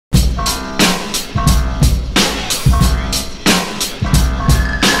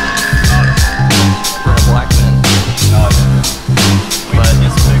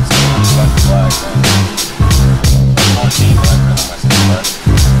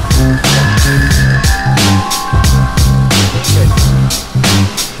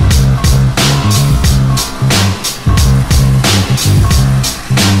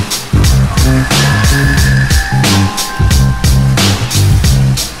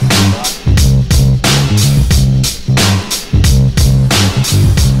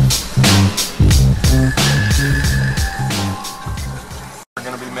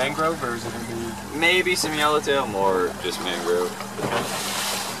some yellowtail, more just mangrove.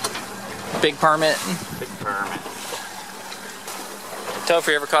 Big permit. Big permit. Topher,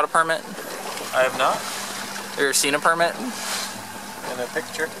 you ever caught a permit? I have not. You ever seen a permit? In a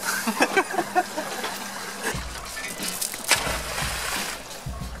picture.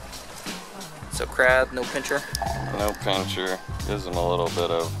 So crab, no pincher? No pincher. Gives them a little bit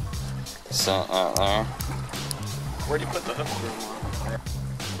of scent out there. Where'd you put the hook through?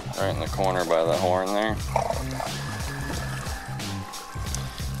 Right in the corner by the horn there.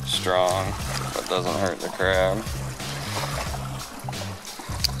 Strong, but doesn't hurt the crab.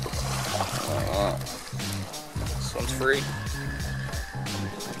 Like that. This one's free.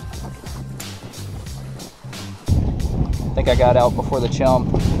 I think I got out before the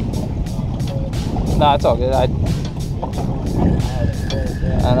chum. Nah, it's all good. I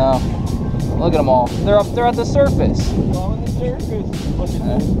know. Look at them all. They're up. They're at the surface. On the surface. Look at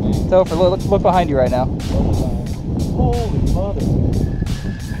this. Topher, look behind you right now. Holy mother.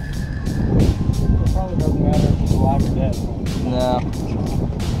 It probably doesn't matter if it's alive or dead. No.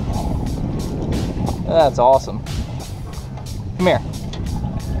 That's awesome. Come here.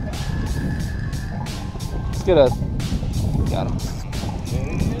 Let's get a. Got him.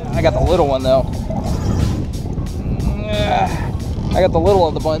 I got the little one though. I got the little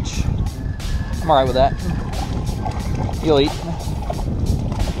of the bunch. I'm alright with that. You'll eat.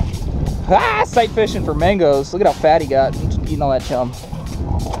 Ah, sight fishing for mangoes. Look at how fat he got eating all that chum.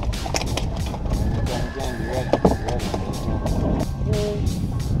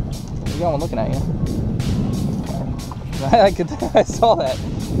 There you go, I'm looking at you. I saw that.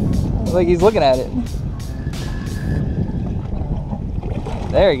 Like he's looking at it.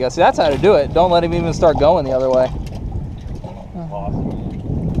 There you go. See, that's how to do it. Don't let him even start going the other way.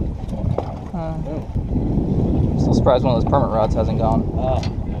 Still surprised one of those permit rods hasn't gone. Oh,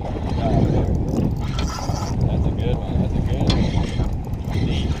 that's a good one. That's a good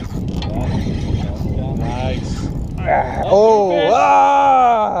one. Nice. Oh!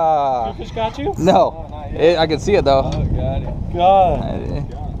 Two fish got you? No. Oh, not yet. I can see it though. Oh, got it.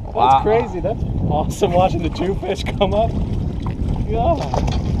 God. Wow. That's crazy. That's awesome watching the two fish come up. God.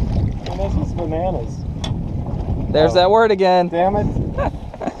 And that's just bananas. There's that word again. Damn it.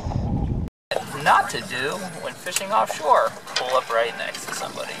 Not to do when fishing offshore. Pull up right next to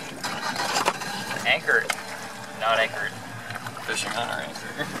somebody. Anchored. Not anchored. Fishing on our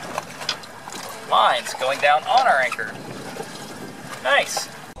anchor. Lines going down on our anchor. Nice.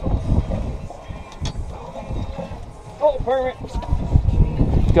 Oh, permit.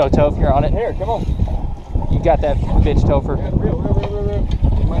 Go, Toph. You're on it. Here, come on. You got that bitch, Topher. Real.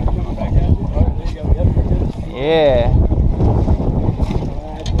 It might be coming back at you. Oh, there you go. Yep, you're good. Yeah.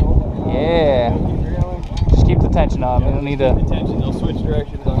 Yeah. Just keep the tension on. We don't need to. Attention, they'll switch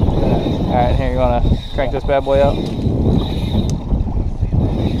directions on you. Alright, here, you want to crank this bad boy up?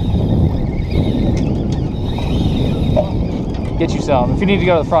 Get you some. If you need to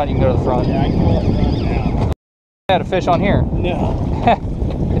go to the front, you can go to the front. Yeah, I can go to the front now. I had a fish on here. No.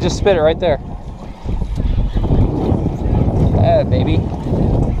 I just spit it right there. Yeah, baby.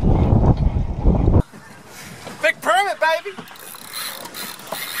 Big permit, baby!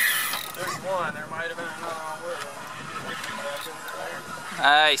 There's one. There might have been another on wood.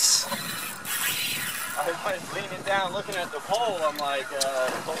 Nice. I was leaning down looking at the pole. I'm like,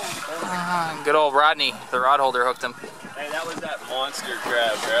 Good old Rodney, the rod holder, hooked him. hey, that was that monster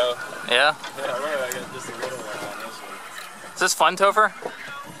crab, bro. Yeah? Yeah, look, I got just a little one on this one. Is this fun, Topher?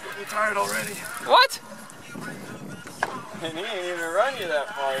 You tired already? What? And he ain't even run you that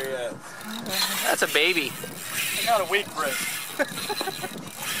far yet. That's a baby. I got a weak break.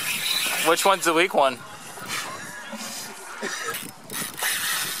 Which one's the weak one?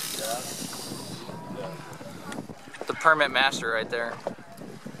 The permit master right there.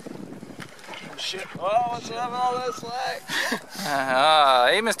 Shit. Oh, what's up all this slack?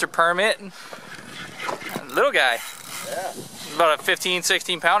 Hey, Mr. Permit. Little guy. Yeah. About a 15,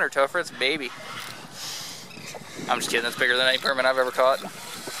 16 pounder, Topher. It's a baby. I'm just kidding. That's bigger than any permit I've ever caught.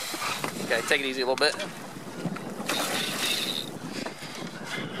 Okay, take it easy a little bit.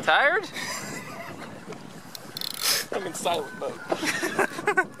 Tired? I'm in silent mode.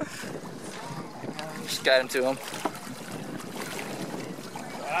 Just guide him to him.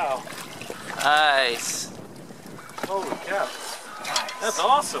 Wow. Nice. Holy cow. That's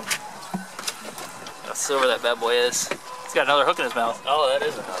awesome. How silver that bad boy is. He's got another hook in his mouth. Oh, that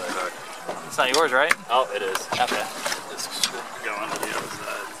is another hook. It's not yours, right? Oh, it is. Okay. It's going to the other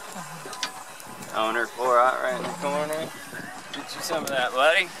side. Owner 4-aught right in the corner. Get you some of that,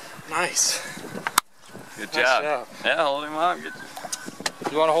 buddy. Nice. Good Nice job. job. Yeah, hold him up. Get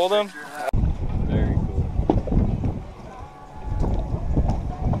You want to hold him? Very cool.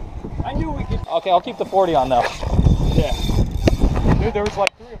 Okay, I'll keep the 40 on though. Yeah. Dude, there was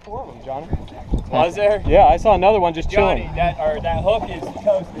like 3 or 4 of them, Johnny. Was there? Yeah, I saw another one just Johnny, chilling. that hook is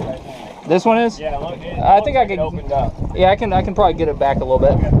toasted right now. This one is? Yeah, look, I think I could could. opened up. Yeah, I can probably get it back a little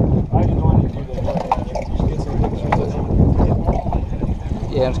bit. Okay. I just wanted to do that. Get some pictures.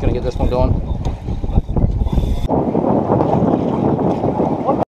 Yeah, I'm just gonna get this one going.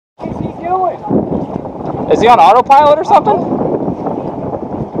 What the is he doing? Is he on autopilot or something?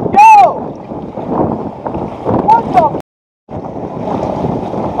 Yo! What the?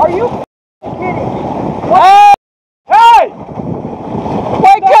 Are you kidding me? Hey! Hey!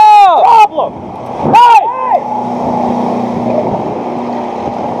 Wake up! Problem! Hey!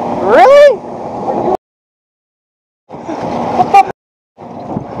 Really?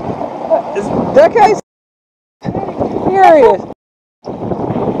 Is that guy's serious?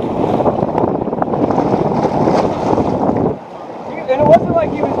 And it wasn't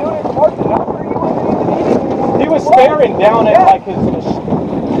like he was doing it smart enough, or he wasn't even eating. He was staring down at like his...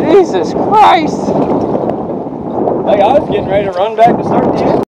 Jesus Christ! Like I was getting ready to run back to start the engine.